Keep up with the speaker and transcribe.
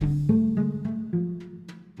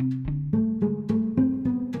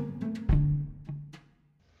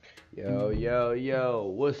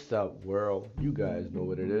Yo, what's up, world? You guys know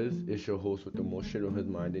what it is. It's your host with the most shit on his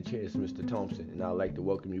mind and chance, Mr. Thompson. And I'd like to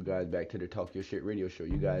welcome you guys back to the Talk Your Shit radio show.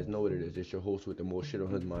 You guys know what it is. It's your host with the most shit on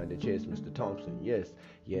his mind and chance, Mr. Thompson. Yes.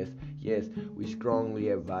 We strongly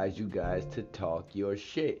advise you guys to talk your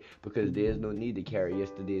shit because there's no need to carry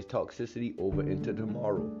yesterday's toxicity over into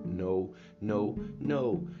tomorrow. No.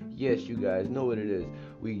 Yes, you guys know what it is.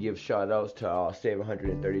 We give shout outs to our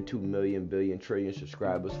 732 million billion trillion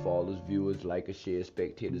subscribers, followers, viewers, likers, shares,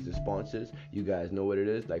 spectators, and sponsors. You guys know what it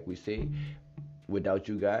is. Like we say, without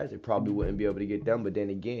you guys, it probably wouldn't be able to get done. But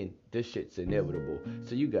then again, this shit's inevitable.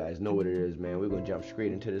 So you guys know what it is, man. We're going to jump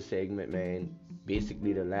straight into the segment, man.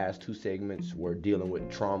 Basically, the last two segments were dealing with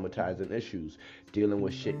traumatizing issues, dealing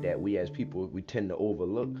with shit that we as people, we tend to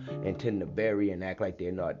overlook and tend to bury and act like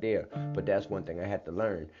they're not there. But that's one thing I had to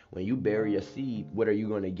learn. When you bury a seed, what are you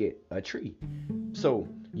going to get? A tree. So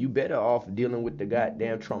you better off dealing with the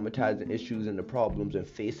goddamn traumatizing issues and the problems and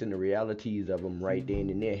facing the realities of them right then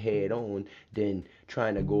and there head on than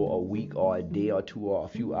trying to go a week or a day or two or a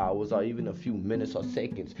few hours or even a few minutes or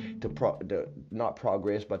seconds to not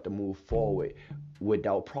progress but to move forward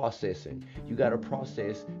without processing. You gotta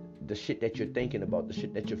process the shit that you're thinking about, the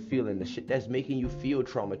shit that you're feeling, the shit that's making you feel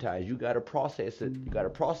traumatized. You gotta process it. You gotta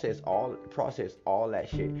process all that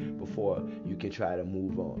shit before you can try to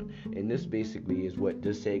move on. And this basically is what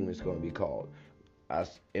this segment is gonna be called.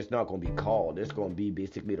 It's not gonna be called. It's gonna be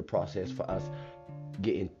basically the process for us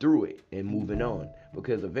getting through it and moving on,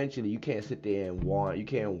 because eventually you can't sit there and you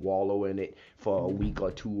can't wallow in it for a week or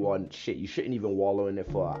two or shit. You shouldn't even wallow in it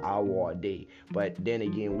for an hour or a day. But then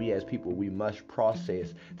again, we as people, we must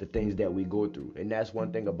process the things that we go through. And that's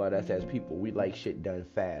one thing about us as people. We like shit done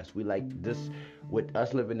fast. We like this, with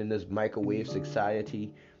us living in this microwave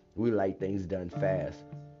society, we like things done fast.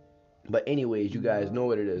 But anyways, you guys know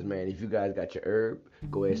what it is, man. If you guys got your herb,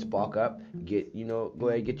 go ahead, spark up, go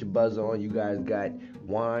ahead, get your buzz on. You guys got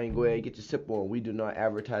wine, go ahead, get your sip on. We do not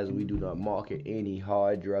advertise, we do not market any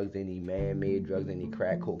hard drugs, any man-made drugs, any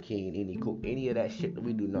crack, cocaine, any coke, any of that shit.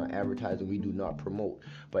 We do not advertise and we do not promote.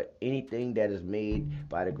 But anything that is made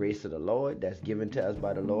by the grace of the Lord, that's given to us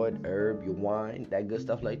by the Lord, herb, your wine, that good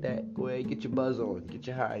stuff like that, go ahead, get your buzz on, get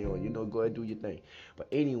your high on, go ahead, do your thing. But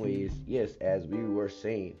anyways, yes, as we were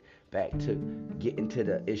saying, back to getting to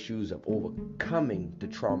the issues of overcoming the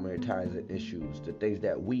traumatizing issues, the things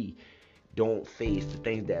that we don't face, the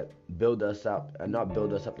things that build us up, and not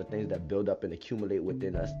build us up, the things that build up and accumulate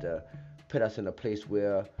within us to put us in a place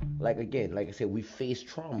where, like I said, we face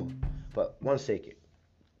trauma. But one second.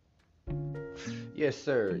 Yes,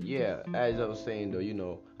 sir. Yeah, as I was saying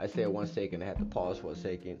though, I said 1 second. I had to pause for a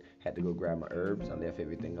second. Had to go grab my herbs. I left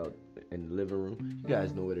everything out in the living room. You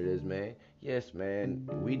guys know what it is, man. Yes, man.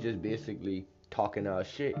 We just basically talking our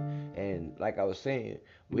shit, and like I was saying,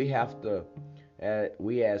 we have to.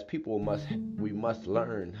 We as people must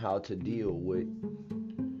learn how to deal with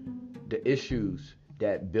the issues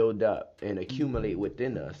that build up and accumulate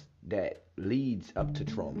within us that leads up to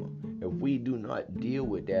trauma. If we do not deal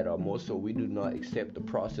with that, or more so we do not accept the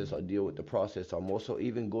process or deal with the process, or more so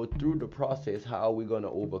even go through the process, how are we going to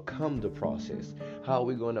overcome the process? How are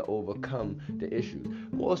we going to overcome the issues?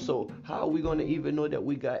 More so, how are we going to even know that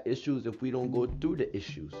we got issues if we don't go through the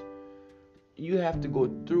issues? You have to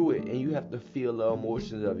go through it, and you have to feel the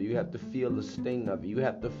emotions of it. You have to feel the sting of it. You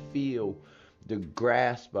have to feel the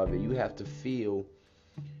grasp of it. You have to feel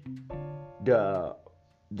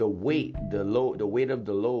the weight, the weight of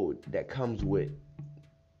the load that comes with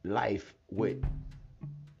life, with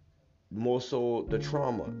more so the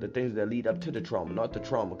trauma, the things that lead up to the trauma, not the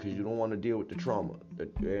trauma, because you don't want to deal with the trauma.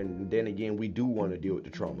 And then again, we do want to deal with the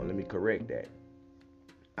trauma. Let me correct that.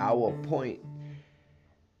 Our point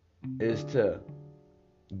is to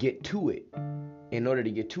get to it. In order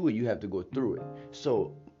to get to it, you have to go through it.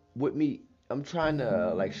 So with me, I'm trying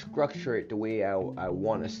to structure it the way I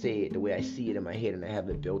want to say it, the way I see it in my head, and I have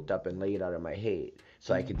it built up and laid out in my head,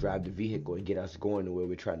 so I can drive the vehicle and get us going to where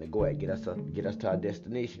we're trying to go at, get us to our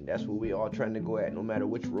destination. That's where we're all trying to go at, no matter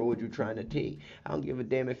which road you're trying to take. I don't give a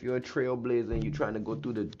damn if you're a trailblazer and you're trying to go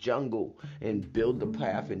through the jungle and build the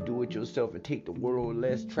path and do it yourself and take the world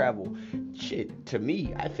less travel. Shit, to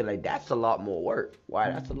me, I feel like that's a lot more work. Why?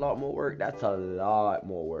 That's a lot more work. That's a lot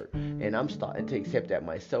more work. And I'm starting to accept that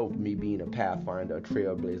myself, me being a pathfinder, a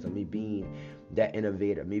trailblazer, me being that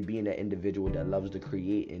innovator, me being that individual that loves to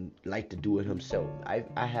create and like to do it himself.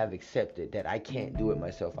 I have accepted that I can't do it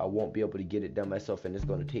myself. I won't be able to get it done myself, and it's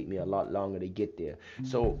going to take me a lot longer to get there.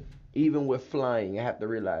 So even with flying, I have to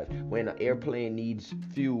realize when an airplane needs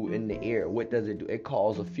fuel in the air, what does it do? It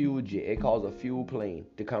calls a fuel jet. It calls a fuel plane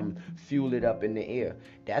to come fuel it up in the air.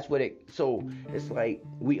 So it's like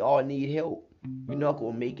we all need help. You're not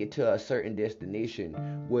gonna make it to a certain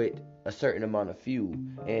destination with a certain amount of fuel.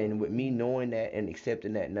 And with me knowing that and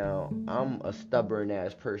accepting that now, I'm a stubborn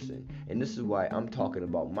ass person. And this is why I'm talking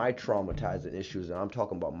about my traumatizing issues, and I'm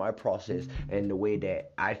talking about my process and the way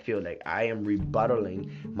that I feel like I am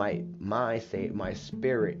rebuttaling my mindset, my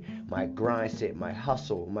spirit, my grind set, my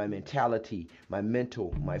hustle, my mentality, my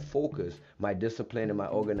mental, my focus, my discipline, and my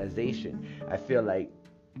organization. I feel like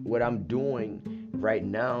what I'm doing right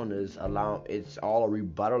now is it's all a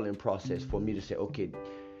rebuttaling process for me to say, okay,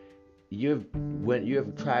 when you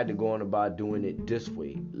have tried to go on about doing it this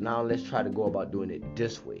way, now let's try to go about doing it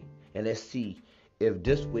this way, and let's see if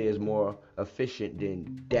this way is more efficient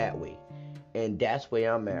than that way. And that's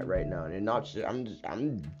where I'm at right now. And not just, I'm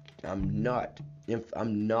not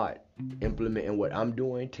I'm not implementing what I'm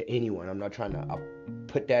doing to anyone. I'm not trying to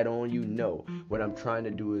put that on you. No, what I'm trying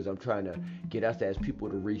to do is I'm trying to get us as people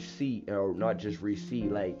to receive, or not just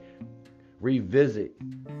receive, like revisit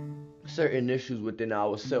certain issues within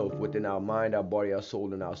ourselves, within our mind, our body, our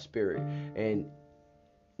soul, and our spirit. And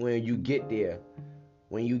when you get there,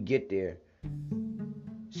 when you get there,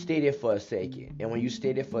 stay there for a second. And when you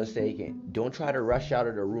stay there for a second, don't try to rush out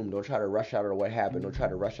of the room. Don't try to rush out of what happened. Don't try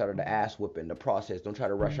to rush out of the ass whipping, the process. Don't try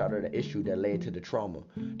to rush out of the issue that led to the trauma,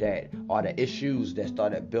 that are the issues that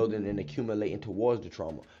started building and accumulating towards the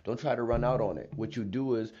trauma. Don't try to run out on it. What you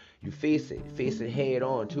do is you face it head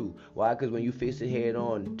on too. Why? Because when you face it head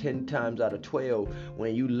on, 10 times out of 12,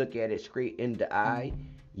 when you look at it straight in the eye,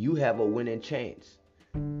 you have a winning chance.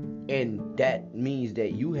 And that means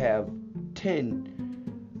that you have 10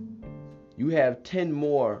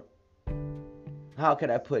 more, how can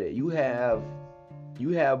I put it? You have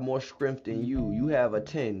more strength than you. You have a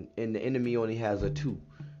 10 and the enemy only has a 2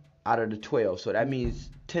 out of the 12. So that means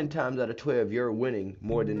 10 times out of 12 you're winning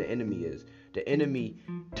more than the enemy is. The enemy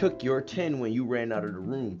took your 10 when you ran out of the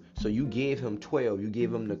room. So you gave him 12. You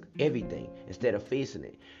gave him everything instead of facing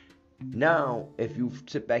it. Now, if you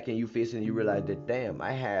sit back and you face it and you realize that, damn,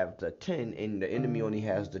 I have the 10 and the enemy only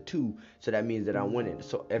has the 2, so that means that I'm winning.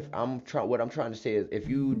 So what I'm trying to say is, if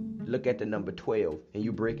you look at the number 12 and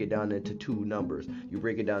you break it down into 2 numbers, you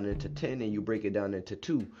break it down into 10 and you break it down into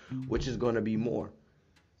 2, which is going to be more?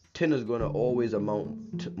 10 is going to always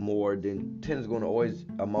amount more and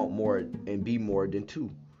be more than 2.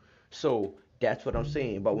 So that's what I'm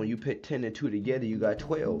saying. But when you put 10 and 2 together, you got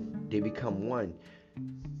 12. They become 1.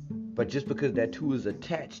 But just because that 2 is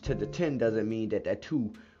attached to the 10 doesn't mean that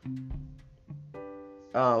 2,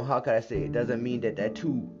 how can I say it? Doesn't mean that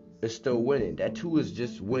 2 is still winning. That 2 is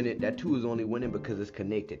just winning. That 2 is only winning because it's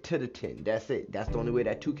connected to the 10. That's it. That's the only way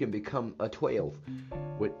that 2 can become a 12.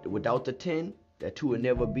 Without the 10, that 2 will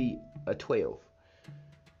never be a 12.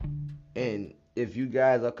 And if you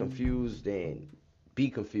guys are confused, then be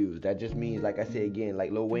confused. That just means, like I said again,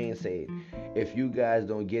 like Lil Wayne said, if you guys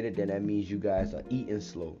don't get it, then that means you guys are eating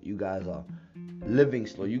slow. You guys are living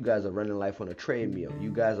slow. You guys are running life on a treadmill.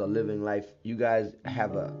 You guys are living life. You guys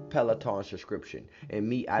have a Peloton subscription. And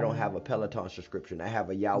me, I don't have a Peloton subscription. I have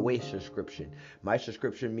a Yahweh subscription. My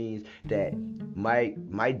subscription means that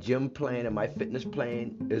my gym plan and my fitness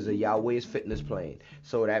plan is a Yahweh's fitness plan.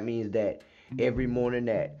 So that means that every morning,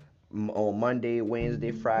 that on Monday,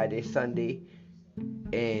 Wednesday, Friday, Sunday,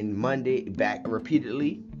 and Monday back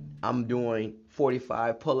repeatedly, I'm doing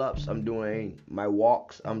 45 pull-ups, I'm doing my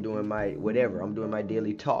walks, I'm doing my whatever, I'm doing my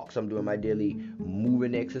daily talks, I'm doing my daily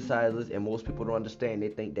moving exercises. And most people don't understand. They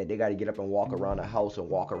think that they got to get up and walk around a house and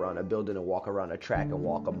walk around a building and walk around a track and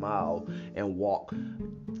walk a mile and walk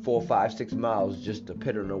 4, 5, 6 miles just to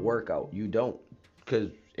put in a workout. You don't,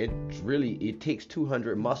 because it takes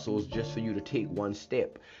 200 muscles just for you to take one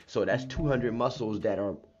step. So that's 200 muscles that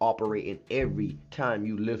are operating every time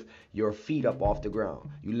you lift your feet up off the ground.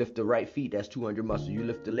 You lift the right feet, that's 200 muscles. You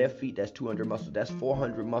lift the left feet, that's 200 muscles. That's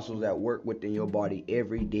 400 muscles that work within your body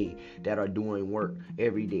every day, that are doing work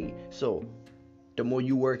every day. So the more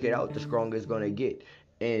you work it out, the stronger it's going to get.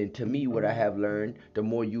 And to me, what I have learned, the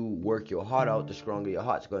more you work your heart out, the stronger your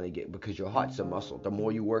heart's going to get, because your heart's a muscle. The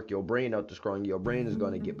more you work your brain out, the stronger your brain is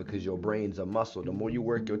going to get, because your brain's a muscle. The more you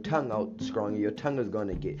work your tongue out, the stronger your tongue is going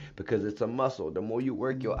to get, because it's a muscle. The more you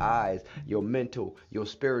work your eyes, your mental, your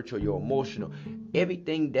spiritual, your emotional,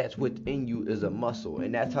 everything that's within you is a muscle.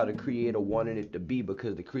 And that's how the Creator wanted it to be,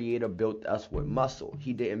 because the Creator built us with muscle.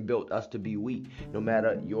 He didn't build us to be weak. No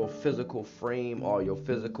matter your physical frame or your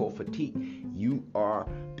physical fatigue, you are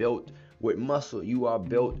built with muscle. You are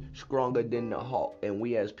built stronger than the Hulk. And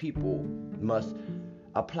we as people must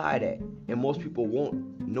apply that. And most people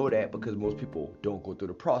won't know that because most people don't go through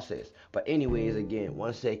the process. But anyways, again,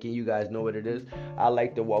 1 second, you guys know what it is. I'd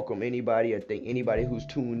like to welcome anybody or thank anybody who's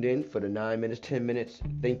tuned in for the 9 minutes, 10 minutes.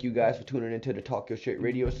 Thank you guys for tuning into the Talk Your Shit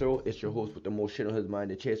radio show. It's your host with the most shit on his mind,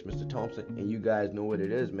 the chest, Mr. Thompson. And you guys know what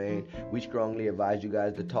it is, man. We strongly advise you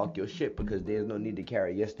guys to talk your shit because there's no need to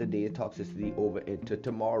carry yesterday's toxicity over into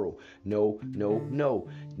tomorrow. No.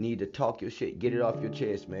 Need to talk your shit. Get it off your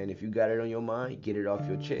chest, man. If you got it on your mind, get it off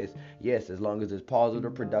your chest. Yes, as long as it's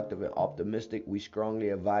positive, productive, and optimistic, we strongly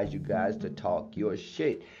advise you guys to talk your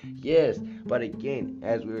shit. Yes, but again,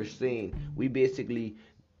 as we were saying, we basically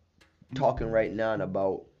talking right now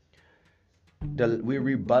about we're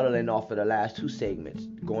rebuttaling off of the last 2 segments,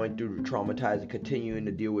 going through the traumatizing, continuing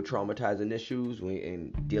to deal with traumatizing issues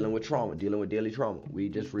and dealing with trauma, dealing with daily trauma. We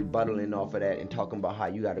just rebuttaling off of that and talking about how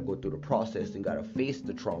you got to go through the process and got to face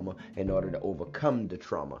the trauma in order to overcome the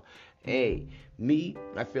trauma. Hey,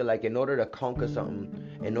 I feel like in order to conquer something,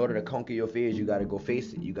 in order to conquer your fears, you got to go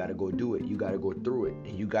face it. You got to go do it. You got to go through it.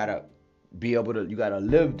 And you got to you got to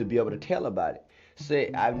live to be able to tell about it.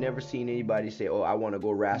 I've never seen anybody say, oh, I want to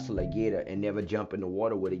go wrestle a gator and never jump in the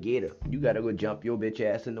water with a gator. You got to go jump your bitch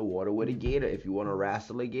ass in the water with a gator if you want to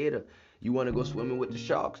wrestle a gator. You want to go swimming with the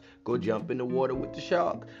sharks, go jump in the water with the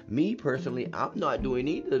shark. Me, personally, I'm not doing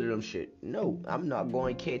either of them shit. No, I'm not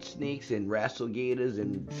going to catch snakes and wrestle gators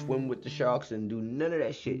and swim with the sharks and do none of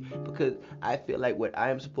that shit because I feel like what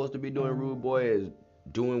I am supposed to be doing, Rude Boy, is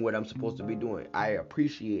doing what I'm supposed to be doing. I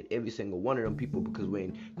appreciate every single one of them people because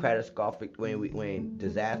when catastrophic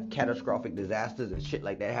disasters and shit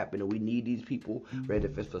like that happen, and we need these people, whether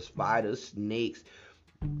if it's for spiders, snakes,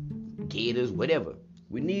 gators, whatever,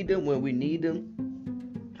 we need them. When we need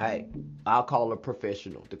them, hey, I'll call a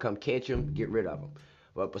professional to come catch them, get rid of them.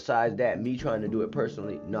 But besides that, me trying to do it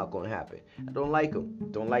personally, not gonna happen. I don't like them.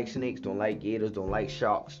 Don't like snakes. Don't like gators. Don't like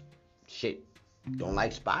sharks. Shit. Don't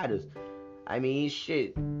like spiders. I mean,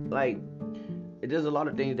 shit, like, there's a lot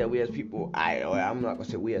of things that we as people, I'm not going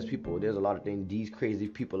to say we as people, there's a lot of things these crazy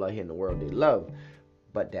people out here in the world, they love,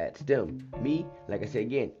 but that's them. Me, like I said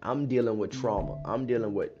again, I'm dealing with trauma. I'm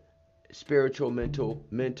dealing with spiritual, mental,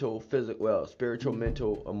 emotional, physical,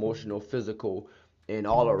 and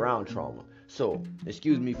all around trauma. So,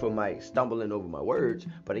 excuse me for my stumbling over my words,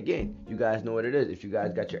 but again, you guys know what it is. If you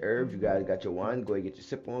guys got your herbs, you guys got your wine, go ahead get your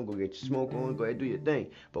sip on, go get your smoke on, go ahead do your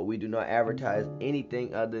thing. But we do not advertise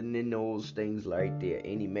anything other than those things right there.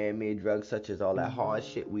 Any man-made drugs such as all that hard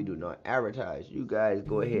shit, we do not advertise. You guys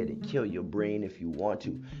go ahead and kill your brain if you want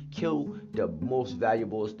to. Kill the most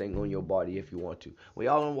valuable thing on your body if you want to. When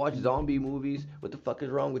y'all don't watch zombie movies, what the fuck is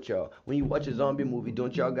wrong with y'all? When you watch a zombie movie,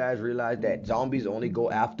 don't y'all guys realize that zombies only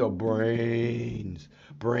go after brains?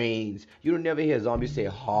 You don't never hear zombies say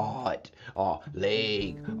heart or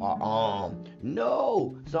leg or arm.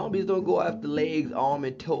 No, zombies don't go after legs, arm,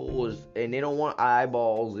 and toes, and they don't want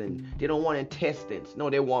eyeballs, and they don't want intestines. No,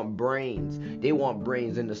 they want brains. They want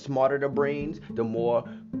brains, and the smarter the brains, the more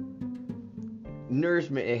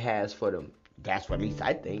nourishment it has for them. That's what at least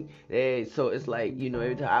I think. So it's like,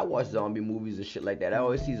 every time I watch zombie movies and shit like that, I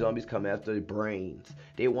always see zombies come after the brains.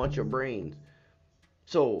 They want your brains.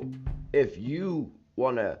 So if you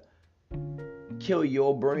want to kill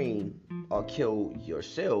your brain or kill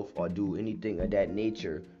yourself or do anything of that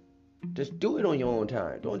nature, just do it on your own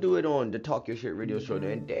time. Don't do it on the Talk Your Shit radio show.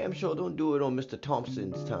 And damn sure don't do it on Mr.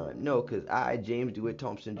 Thompson's time. No, because I, James DeWitt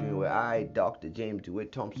Thompson Jr., Dr. James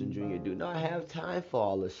DeWitt Thompson Jr., do not have time for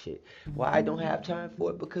all this shit. Why I don't have time for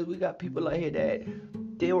it? Because we got people out here that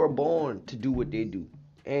they were born to do what they do.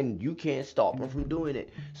 And you can't stop them from doing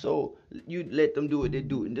it. So you let them do what they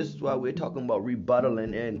do. And this is why we're talking about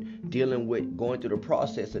rebuttaling and dealing with, going through the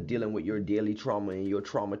process of dealing with your daily trauma and your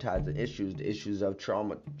traumatizing issues, the issues of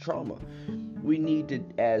trauma. We need to,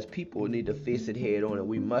 as people, need to face it head on. And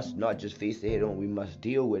we must not just face it head on, we must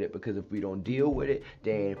deal with it. Because if we don't deal with it,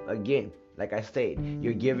 then again, like I said,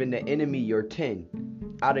 you're giving the enemy your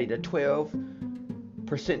 10 out of the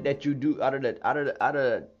 12% that you do, out of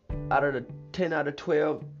the 10 out of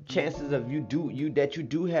 12 chances of you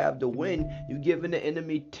do have the win, you giving the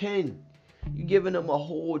enemy 10. You giving them a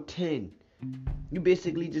whole 10. You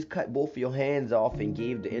basically just cut both of your hands off and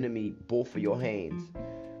gave the enemy both of your hands.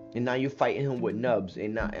 And now you're fighting him with nubs.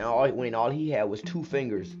 And all he had was 2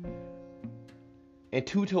 fingers and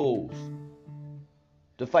 2 toes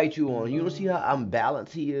to fight you on. You don't see how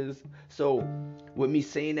unbalanced he is? So with me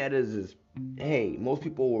saying that is hey, most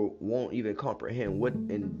people won't even comprehend what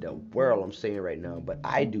in the world I'm saying right now, but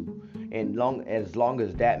I do. And as long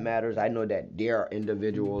as that matters, I know that there are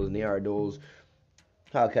individuals and there are those,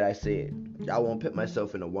 how could I say it? I won't put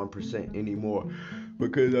myself in the 1% anymore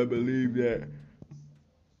because I believe that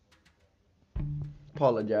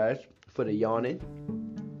Apologize for the yawning.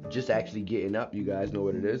 Just actually getting up. You guys know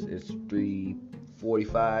what it is. It's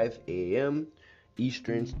 3:45 a.m.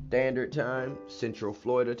 Eastern Standard Time, Central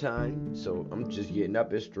Florida time. So I'm just getting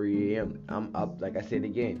up. It's 3 a.m. I'm up, like I said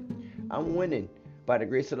again. I'm winning. By the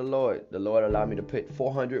grace of the Lord allowed me to put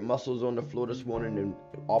 400 muscles on the floor this morning and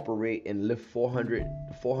operate and lift 400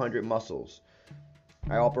 muscles.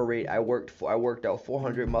 I worked out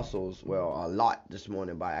 400 muscles, well, a lot this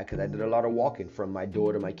morning because I did a lot of walking from my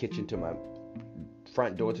door to my kitchen to my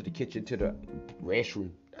front door to the kitchen to the restroom.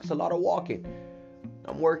 That's a lot of walking.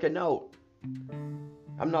 I'm working out.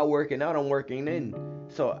 I'm not working out, I'm working in.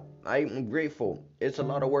 So I'm grateful. It's a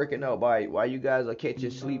lot of working out while you guys are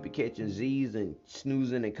catching sleep and catching Z's and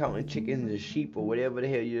snoozing and counting chickens and sheep or whatever the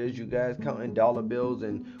hell it is you guys counting dollar bills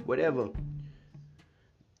and whatever.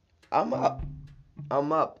 I'm up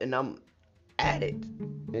and I'm at it.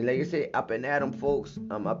 And like I said, up and at them, folks.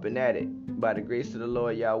 I'm up and at it. By the grace of the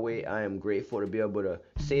Lord Yahweh, I am grateful to be able to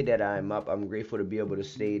say that I am up. I'm grateful to be able to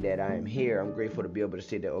say that I am here. I'm grateful to be able to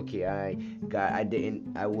say that, okay, I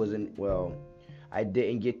didn't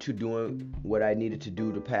get to doing what I needed to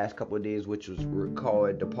do the past couple of days, which was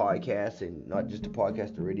record the podcast, and not just the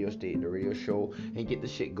podcast, the radio show, and get the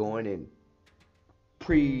shit going and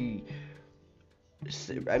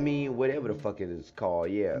whatever the fuck it is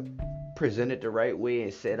called, yeah. Present it the right way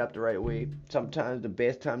and set up the right way. Sometimes the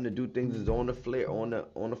best time to do things is on the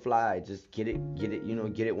fly. Just get it, get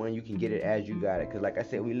it when you can get it as you got it. Cause like I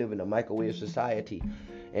said, we live in a microwave society,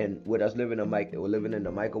 and with us living in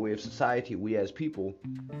a microwave society, we as people,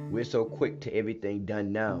 we're so quick to everything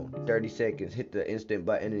done now. 30 seconds, hit the instant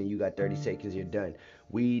button, and you got 30 seconds, you're done.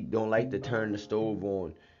 We don't like to turn the stove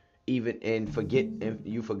on. Even and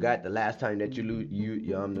you forgot the last time that you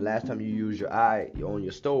use your eye on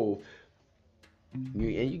your stove.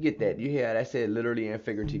 You get that. You hear that said literally and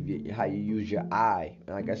figuratively, how you use your eye.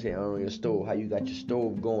 Like I said, on your stove, how you got your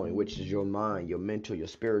stove going, which is your mind, your mental, your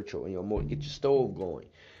spiritual, and get your stove going.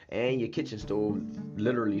 And your kitchen stove,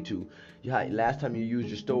 literally too. Last time you used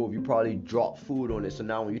your stove, you probably dropped food on it. So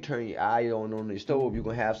now when you turn your eye on the stove, you're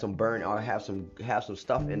gonna have some burn or have some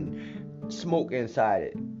stuff and smoke inside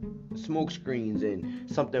it, smoke screens and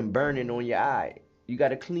something burning on your eye. You got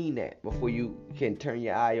to clean that before you can turn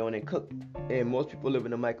your eye on and cook. And most people live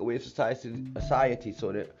in a microwave society,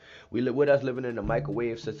 so that with us living in a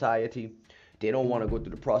microwave society, they don't want to go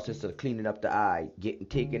through the process of cleaning up the eye,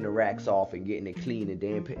 taking the racks off and getting it clean and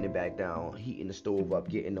then putting it back down, heating the stove up,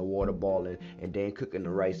 getting the water boiling, and then cooking the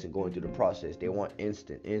rice and going through the process. They want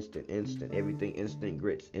instant, everything instant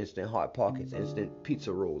grits, instant hot pockets, instant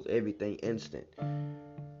pizza rolls, everything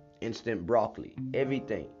instant broccoli,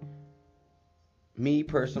 everything. Me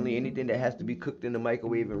personally, anything that has to be cooked in the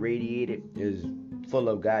microwave and radiated is full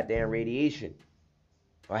of goddamn radiation.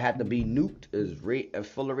 Or have to be nuked is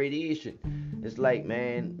full of radiation. It's like,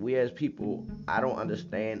 man, we as people, I don't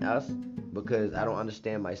understand us because I don't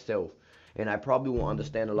understand myself. And I probably won't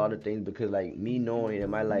understand a lot of things because, like, me knowing in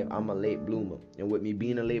my life I'm a late bloomer. And with me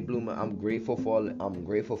being a late bloomer, I'm grateful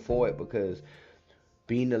for it because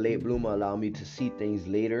being a late bloomer allowed me to see things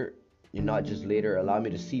later. And not just later, allow me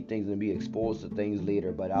to see things and be exposed to things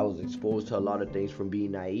later. But I was exposed to a lot of things from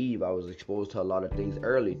being naive. I was exposed to a lot of things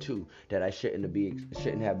early too that I shouldn't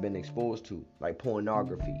have been exposed to, like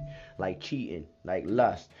pornography, like cheating, like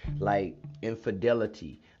lust, like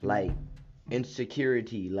infidelity, like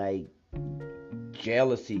insecurity, like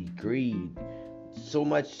jealousy, greed, so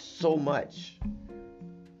much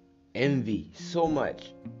envy, so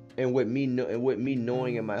much. And with me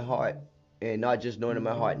knowing in my heart. And not just knowing in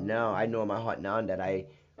my heart now, I know in my heart now that I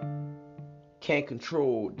can't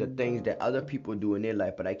control the things that other people do in their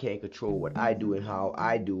life, but I can't control what I do and how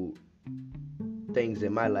I do things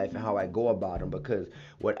in my life and how I go about them. Because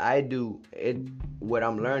what I do, what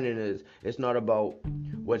I'm learning is, it's not about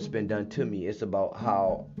what's been done to me. It's about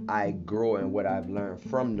how I grow and what I've learned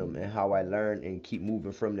from them and how I learn and keep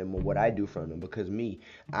moving from them and what I do from them. Because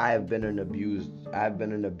I've been an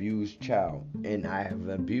abused child, and I have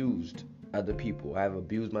abused other people. I have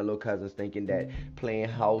abused my little cousins thinking that playing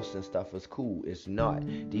house and stuff is cool. It's not.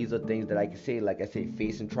 These are things that I can say, like I say,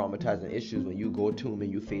 facing traumatizing issues. When you go to them and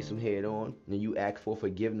you face them head on, and you ask for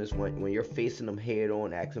forgiveness, when you're facing them head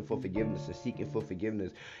on, asking for forgiveness and seeking for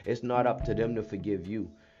forgiveness, it's not up to them to forgive you.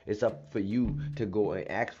 It's up for you to go and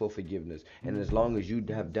ask for forgiveness. And as long as you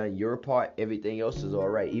have done your part, everything else is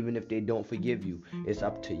alright. Even if they don't forgive you, it's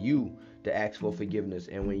up to you to ask for forgiveness.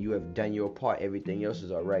 And when you have done your part, everything else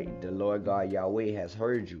is alright. The Lord God Yahweh has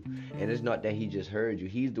heard you. And it's not that He just heard you.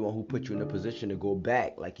 He's the one who put you in a position to go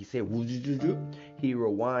back. Like He said, He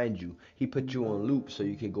rewind you. He put you on loop so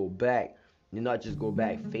you can go back You not just go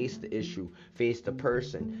back, face the issue, face the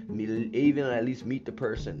person, even at least meet the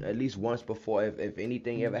person at least once before. If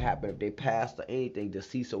anything ever happened, if they passed or anything,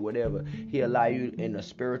 deceased or whatever, he allow you in a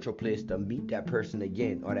spiritual place to meet that person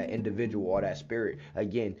again, or that individual or that spirit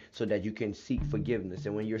again, so that you can seek forgiveness.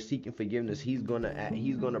 And when you're seeking forgiveness, he's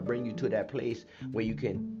gonna bring you to that place where you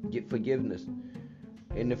can get forgiveness.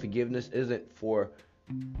 And the forgiveness isn't for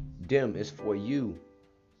them, it's for you.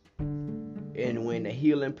 And when the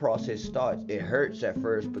healing process starts, it hurts at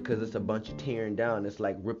first because it's a bunch of tearing down. It's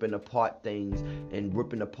like ripping apart things and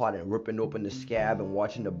ripping apart and ripping open the scab and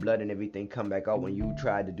watching the blood and everything come back out when you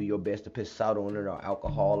try to do your best to put salt on it, or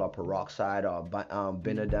alcohol or peroxide or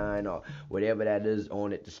benadine or whatever that is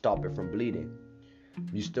on it to stop it from bleeding.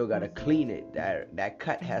 You still got to clean it. That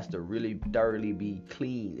cut has to really thoroughly be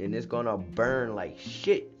clean, and it's going to burn like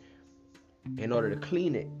shit in order to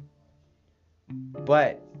clean it.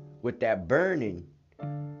 But with that burning,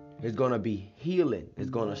 it's going to be healing.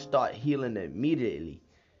 It's going to start healing immediately,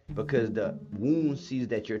 because the wound sees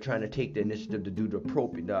that you're trying to take the initiative to do the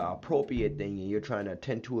appropriate thing, and you're trying to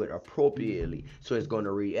attend to it appropriately. So it's going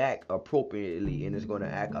to react appropriately, and it's going to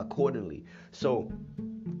act accordingly. So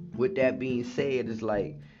with that being said, it's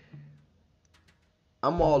like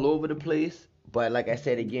I'm all over the place. But like I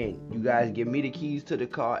said again, you guys give me the keys to the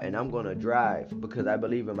car and I'm going to drive, because I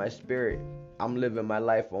believe in my spirit. I'm living my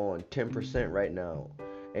life on 10% right now.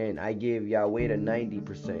 And I give Yahweh the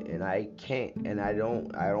 90%, and I can't, and I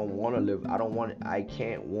don't want to live. I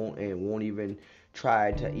can't, won't even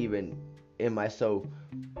try to even in myself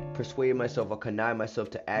persuade myself or connive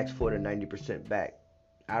myself to ask for the 90% back.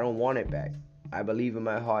 I don't want it back. I believe in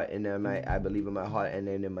my heart, and I believe in my heart, and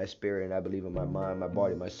then in my spirit, and I believe in my mind, my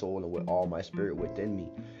body, my soul, and with all my spirit within me.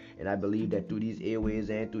 And I believe that through these airways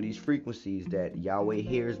and through these frequencies that Yahweh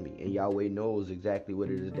hears me, and Yahweh knows exactly what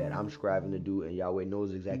it is that I'm striving to do, and Yahweh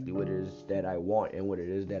knows exactly what it is that I want and what it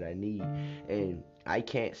is that I need. And I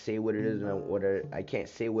can't say what it is, I can't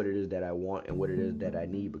say what it is that I want and what it is that I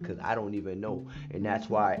need, because I don't even know. And that's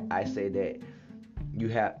why I say that you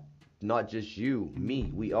have, not just you,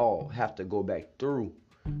 me, we all have to go back through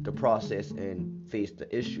the process and face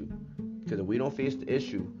the issue. Because if we don't face the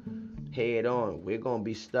issue head on, we're gonna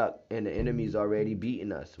be stuck, and the enemy's already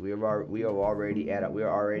beating us. We are already at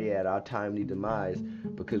our timely demise,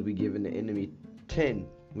 because we're giving the enemy 10.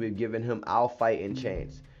 We're giving him our fighting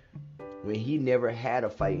chance when he never had a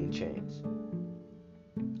fighting chance.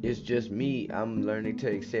 It's just me. I'm learning to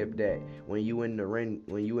accept that when you in the ring,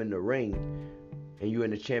 and you're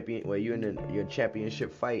in the your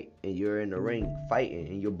championship fight, and you're in the ring fighting,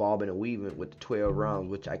 and you're bobbing and weaving with the 12 rounds,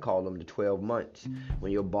 which I call them the 12 months.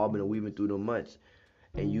 When you're bobbing and weaving through the months,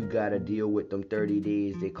 and you gotta deal with them 30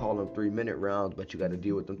 days. They call them 3-minute rounds, but you gotta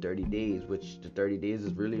deal with them 30 days, which the 30 days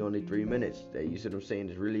is really only 3 minutes. You see what I'm saying?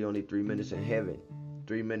 It's really only 3 minutes in heaven.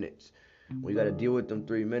 3 minutes. We gotta deal with them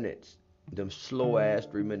 3 minutes. Them slow ass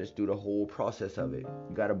 3 minutes through the whole process of it.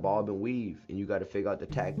 You gotta bob and weave, and you gotta figure out the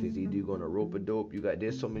tactics. Either you're gonna rope a dope.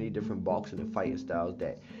 There's so many different boxing and fighting styles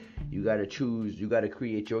that you gotta choose. You gotta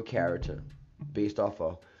create your character based off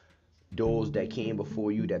of those that came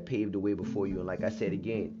before you, that paved the way before you. And like I said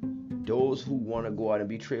again, those who want to go out and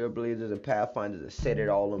be trailblazers and pathfinders and set it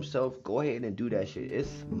all themselves, go ahead and do that shit.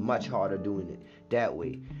 It's much harder doing it that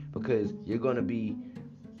way, because you're gonna be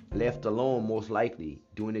left alone, most likely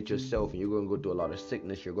doing it yourself, and you're going to go through a lot of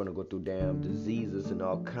sickness. You're going to go through damn diseases and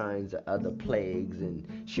all kinds of other plagues and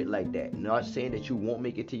shit like that. Not saying that you won't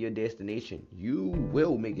make it to your destination. You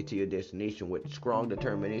will make it to your destination with strong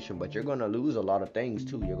determination, but you're going to lose a lot of things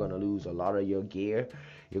too. You're going to lose a lot of your gear.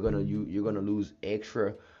 You're going to lose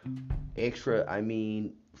extra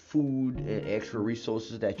food and extra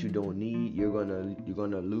resources that you don't need. You're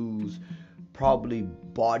going to lose probably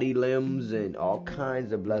body limbs and all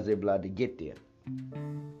kinds of blah blah to get there.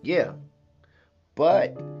 Yeah.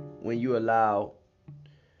 But when you allow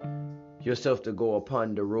yourself to go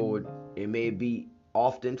upon the road, it may be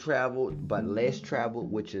often traveled but less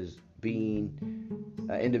traveled, which is being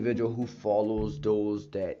an individual who follows those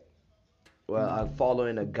that are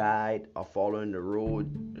following a guide, or following the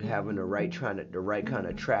road, having the right kind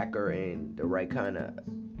of tracker and the right kind of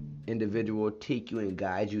individual take you and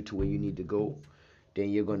guide you to where you need to go. Then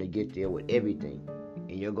you're going to get there with everything,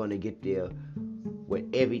 and you're going to get there with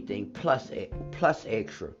everything plus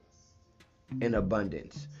extra in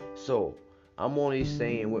abundance. So I'm only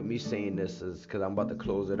saying, with me saying this is because I'm about to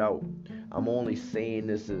close it out. I'm only saying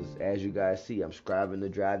this is, as you guys see, I'm striving to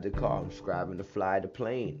drive the car. I'm striving to fly the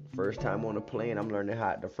plane. First time on the plane, I'm learning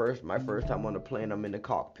how. My first time on the plane, I'm in the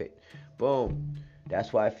cockpit. Boom.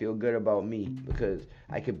 That's why I feel good about me, because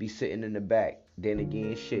I could be sitting in the back then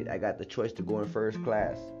again, shit, I got the choice to go in first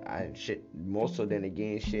class. More so than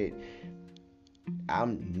again, shit,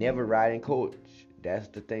 I'm never riding coach. That's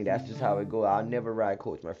the thing. That's just how it goes. I'll never ride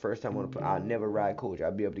coach. My first time I'll never ride coach.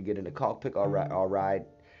 I'll be able to get in the cockpit. I'll ride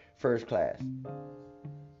first class.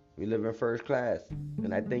 We live in first class,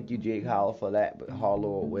 and I thank you, Jake Howell, for that. But Hollow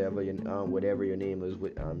or whatever your name is,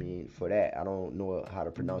 for that. I don't know how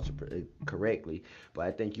to pronounce it correctly, but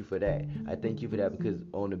I thank you for that. I thank you for that because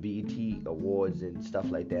on the BET awards and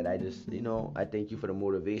stuff like that, I just, I thank you for the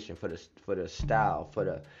motivation, for the style, for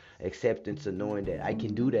the acceptance of knowing that I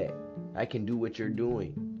can do that. I can do what you're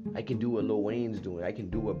doing. I can do what Lil Wayne's doing. I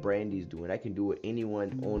can do what Brandy's doing. I can do what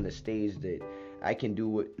anyone on the stage did. I can do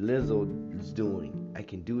what Lizzo is doing. I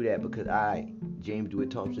can do that because I, James DeWitt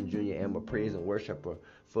Thompson Jr., am a praise and worshiper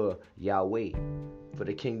for Yahweh, for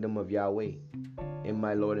the kingdom of Yahweh, in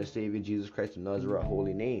my Lord and Savior Jesus Christ of Nazareth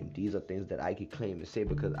holy name. These are things that I can claim and say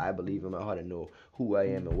because I believe in my heart and know who I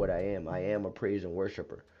am and what I am. I am a praise and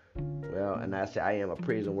worshiper. Well, and I say I am a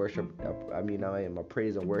praise and worship. I am a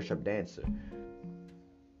praise and worship dancer.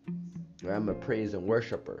 I'm a praise and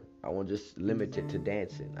worshiper. I won't just limit it to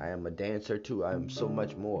dancing. I am a dancer too. I am so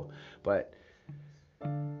much more. But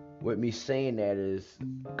with me saying that is,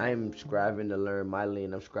 I'm striving to learn my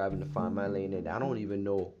lane. I'm striving to find my lane, and I don't even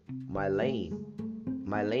know my lane.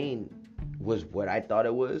 My lane was what I thought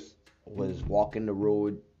it was walking the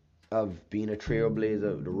road of being a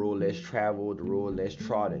trailblazer, the road less traveled, the road less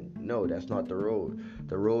trodden. No, that's not the road.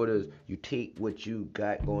 The road is you take what you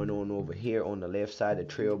got going on over here on the left side, the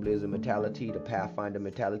trailblazer mentality, the pathfinder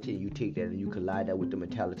mentality, and you take that and you collide that with the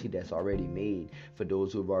mentality that's already made for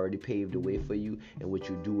those who have already paved the way for you. And what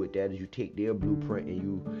you do with that is you take their blueprint and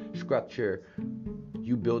you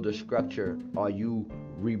build a structure, or you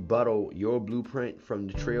rebuttal your blueprint from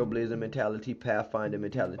the trailblazer mentality, pathfinder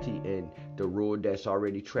mentality, and the road that's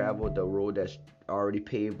already traveled, the road that's already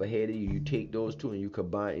paved ahead of you. You take those two and you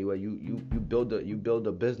combine. You build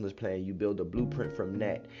a business plan. You build a blueprint from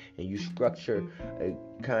that, and you structure a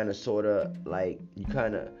kind of sort of like you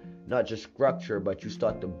kind of not just structure, but you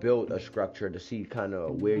start to build a structure to see kind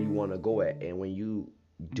of where you want to go at. And when you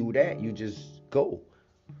do that, you just go.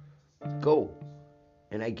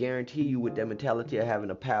 And I guarantee you, with that mentality of having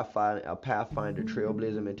a pathfinder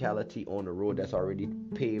trailblazer mentality on the road that's already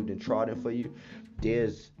paved and trodden for you,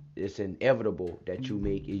 it's inevitable that you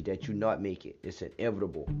not make it. It's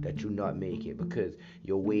inevitable that you not make it because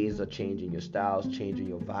your ways are changing, your styles changing,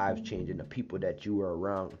 your vibes changing, the people that you are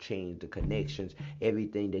around change, the connections,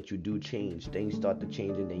 everything that you do change. Things start to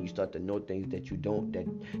change, and then you start to know things that you don't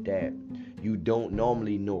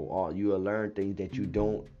normally know, or you will learn things that you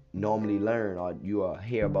don't normally learn, or you'll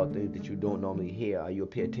hear about things that you don't normally hear, or you'll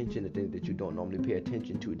pay attention to things that you don't normally pay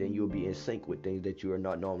attention to. Then you'll be in sync with things that you are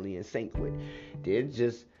not normally in sync with. There's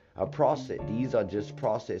just a process. These are just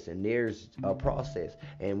process, and there's a process.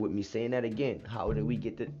 And with me saying that again, how did we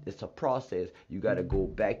get to? It's a process. You got to go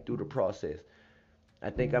back through the process.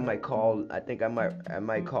 I might call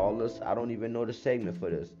this. I don't even know the segment for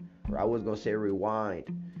this. I was gonna say rewind,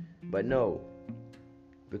 but no.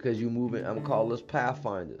 Because you moving, I'm calling this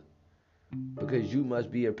Pathfinder. Because you must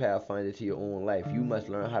be a pathfinder to your own life. You must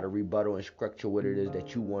learn how to rebuttal and structure what it is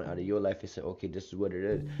that you want out of your life and say, okay, this is what it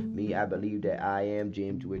is. Me, I believe that I am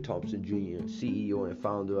James DeWitt Thompson Jr., CEO and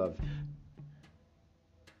founder of,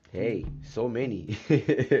 so many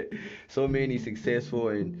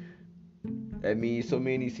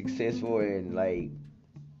successful and like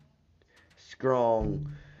strong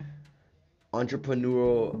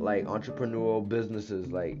entrepreneurial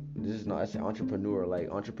businesses. Like, this is not, I say entrepreneur, like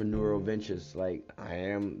entrepreneurial ventures. Like, I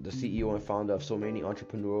am the CEO and founder of so many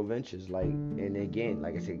entrepreneurial ventures. Like, and again,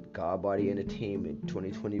 like I said, God Body Entertainment,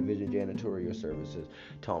 2020 Vision Janitorial Services,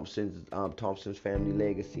 Thompson's Family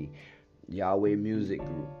Legacy, Yahweh Music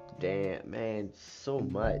Group. Damn, man, so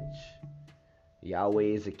much.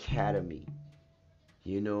 Yahweh's Academy.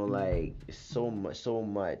 Like, so much.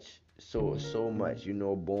 So much,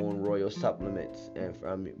 Born Royal supplements and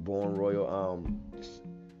Born Royal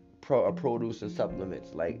produce and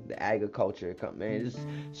supplements, like the agriculture, man. There's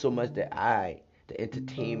so much that the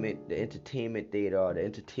entertainment theater, the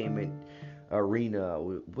entertainment arena,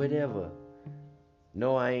 whatever.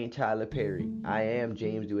 No, I ain't Tyler Perry. I am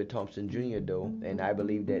James DeWitt Thompson Jr. though, and I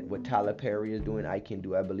believe that what Tyler Perry is doing, I can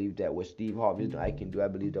do. I believe that what Steve Harvey is doing, I can do. I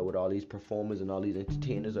believe that what all these performers and all these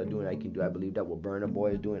entertainers are doing, I can do. I believe that what Burna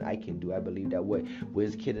Boy is doing, I can do. I believe that what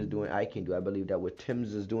WizKid is doing, I can do. I believe that what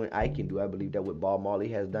Tim's is doing, I can do. I believe that what Bob Marley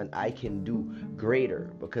has done, I can do greater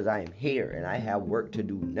because I am here and I have work to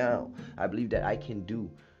do now. I believe that I can do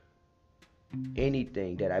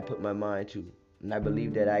anything that I put my mind to. And I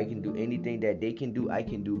believe that I can do anything that they can do, I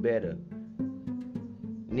can do better.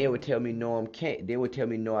 And they would tell me no, can't. They would tell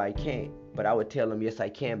me no, I can't. But I would tell them yes, I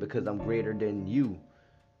can because I'm greater than you.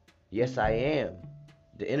 Yes, I am.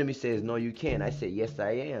 The enemy says no, you can't. I say yes,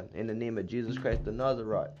 I am. In the name of Jesus Christ of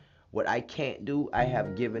Nazareth. What I can't do, I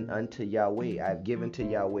have given unto Yahweh. I have given to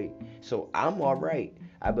Yahweh. So I'm all right.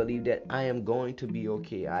 I believe that I am going to be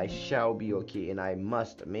okay. I shall be okay, and I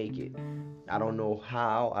must make it. I don't know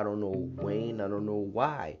how. I don't know when. I don't know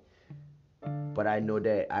why. But I know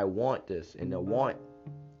that I want this, and the want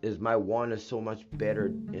is my want is so much better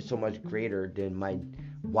and so much greater than my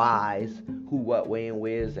whys, who, what, when,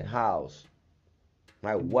 where's, and hows.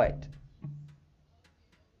 My what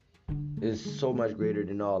is so much greater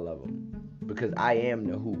than all of them because I am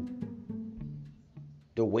the who.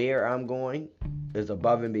 The where I'm going is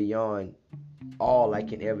above and beyond all I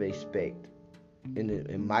can ever expect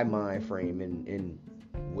in my mind frame and in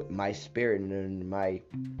my spirit and in my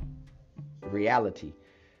reality.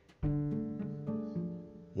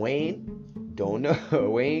 Wayne, don't know.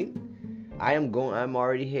 Wayne, I'm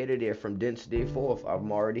already headed there from Dents Day forth.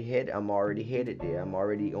 I'm already headed there. I'm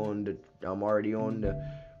already on the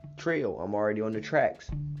trail. I'm already on the tracks.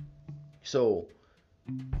 So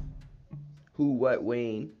who, what,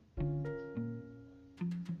 Wayne,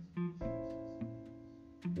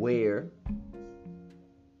 where,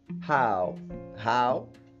 how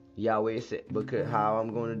Yahweh said, because how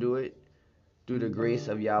I'm going to do it through the grace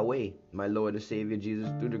of Yahweh, my Lord and Savior Jesus,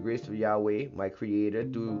 through the grace of Yahweh, my Creator,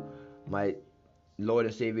 through my Lord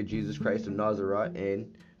and Savior Jesus Christ of Nazareth,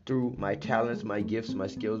 and through my talents, my gifts, my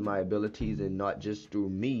skills, my abilities, and not just through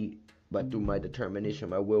me, but through my determination,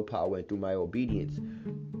 my willpower, and through my obedience,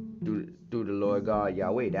 through the Lord God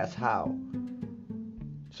Yahweh. That's how.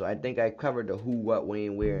 So I think I covered the who, what,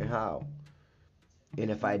 when, where, and how. And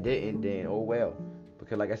if I didn't, then oh well.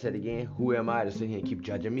 Because like I said again, who am I to sit here and keep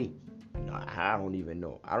judging me? I don't even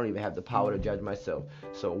know. I don't even have the power to judge myself.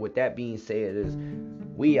 So with that being said, is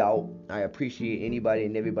we out. I appreciate anybody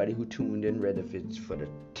and everybody who tuned in, whether if it's for the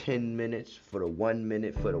 10 minutes, for the 1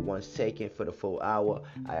 minute, for the 1 second, for the full hour.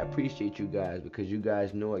 I appreciate you guys because you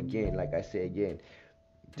guys know, again, like I said again,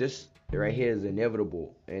 this right here is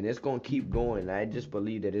inevitable and it's going to keep going. I just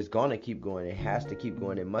believe that it's going to keep going. It has to keep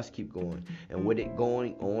going. It must keep going. And with it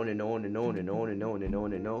going on and on and on and on and on and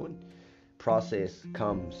on and on, process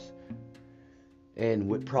comes. And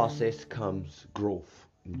with process comes growth.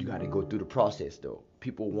 You got to go through the process though.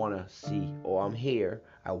 People want to see, oh, I'm here.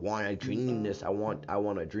 I want to dream this. I want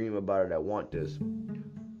to dream about it. I want this.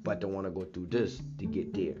 But they want to go through this to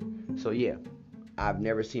get there. So yeah, I've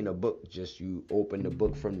never seen a book just you open the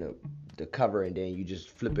book from the cover and then you just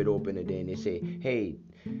flip it open and then they say, hey,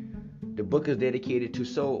 the book is dedicated to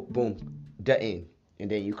so, boom, the end.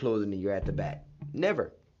 And then you close it and you're at the back.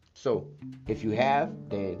 Never. So if you have,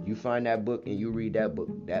 then you find that book and you read that book.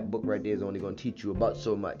 That book right there is only going to teach you about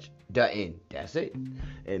so much. The end. That's it.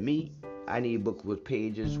 And me, I need a book with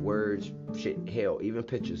pages, words, shit, hell, even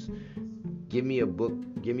pictures. Give me a book.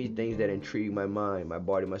 Give me things that intrigue my mind, my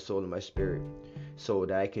body, my soul, and my spirit, so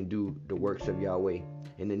that I can do the works of Yahweh.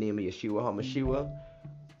 In the name of Yeshua HaMashiach,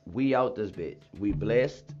 we out this bitch. We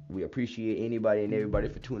blessed. We appreciate anybody and everybody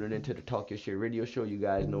for tuning into the Talk Your Shit radio show. You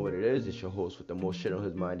guys know what it is. It's your host with the most shit on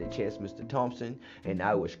his mind and chance, Mr. Thompson. And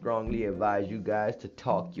I would strongly advise you guys to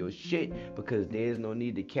talk your shit because there's no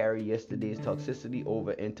need to carry yesterday's toxicity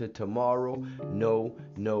over into tomorrow. No.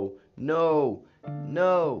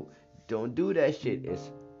 Don't do that shit.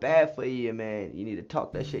 It's bad for you, man. You need to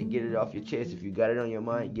talk that shit, get it off your chest. If you got it on your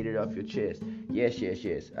mind, get it off your chest. Yes.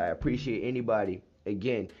 I appreciate anybody,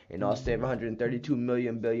 again, and all 732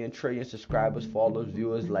 million billion trillion subscribers, followers,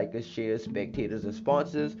 viewers, likers, shares, spectators, and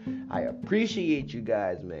sponsors. I appreciate you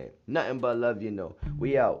guys, man. Nothing but love, you know.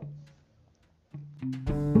 We out.